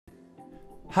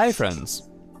Hi friends!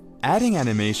 Adding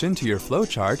animation to your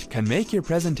flowchart can make your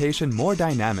presentation more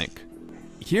dynamic.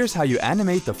 Here's how you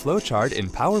animate the flowchart in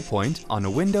PowerPoint on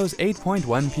a Windows 8.1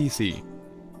 PC.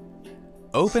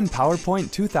 Open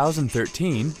PowerPoint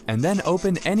 2013 and then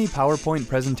open any PowerPoint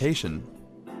presentation.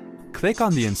 Click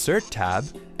on the Insert tab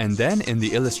and then in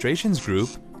the Illustrations group,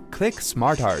 click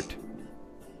Smart Art.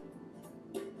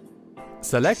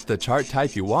 Select the chart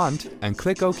type you want and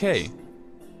click OK.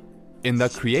 In the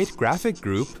Create Graphic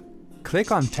group,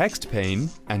 click on Text pane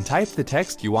and type the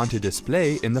text you want to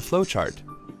display in the flowchart.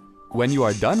 When you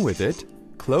are done with it,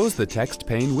 close the Text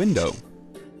pane window.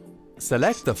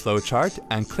 Select the flowchart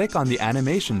and click on the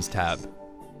Animations tab.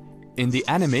 In the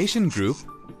Animation group,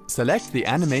 select the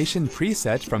animation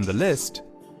preset from the list,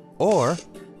 or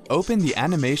open the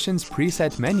Animations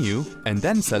preset menu and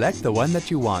then select the one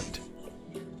that you want.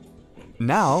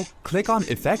 Now, click on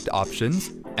Effect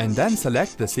Options and then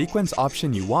select the sequence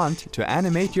option you want to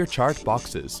animate your chart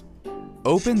boxes.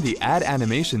 Open the Add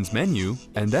Animations menu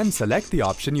and then select the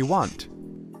option you want.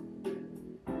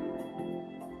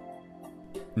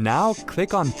 Now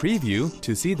click on Preview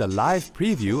to see the live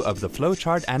preview of the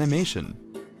flowchart animation.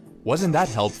 Wasn't that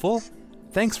helpful?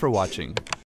 Thanks for watching.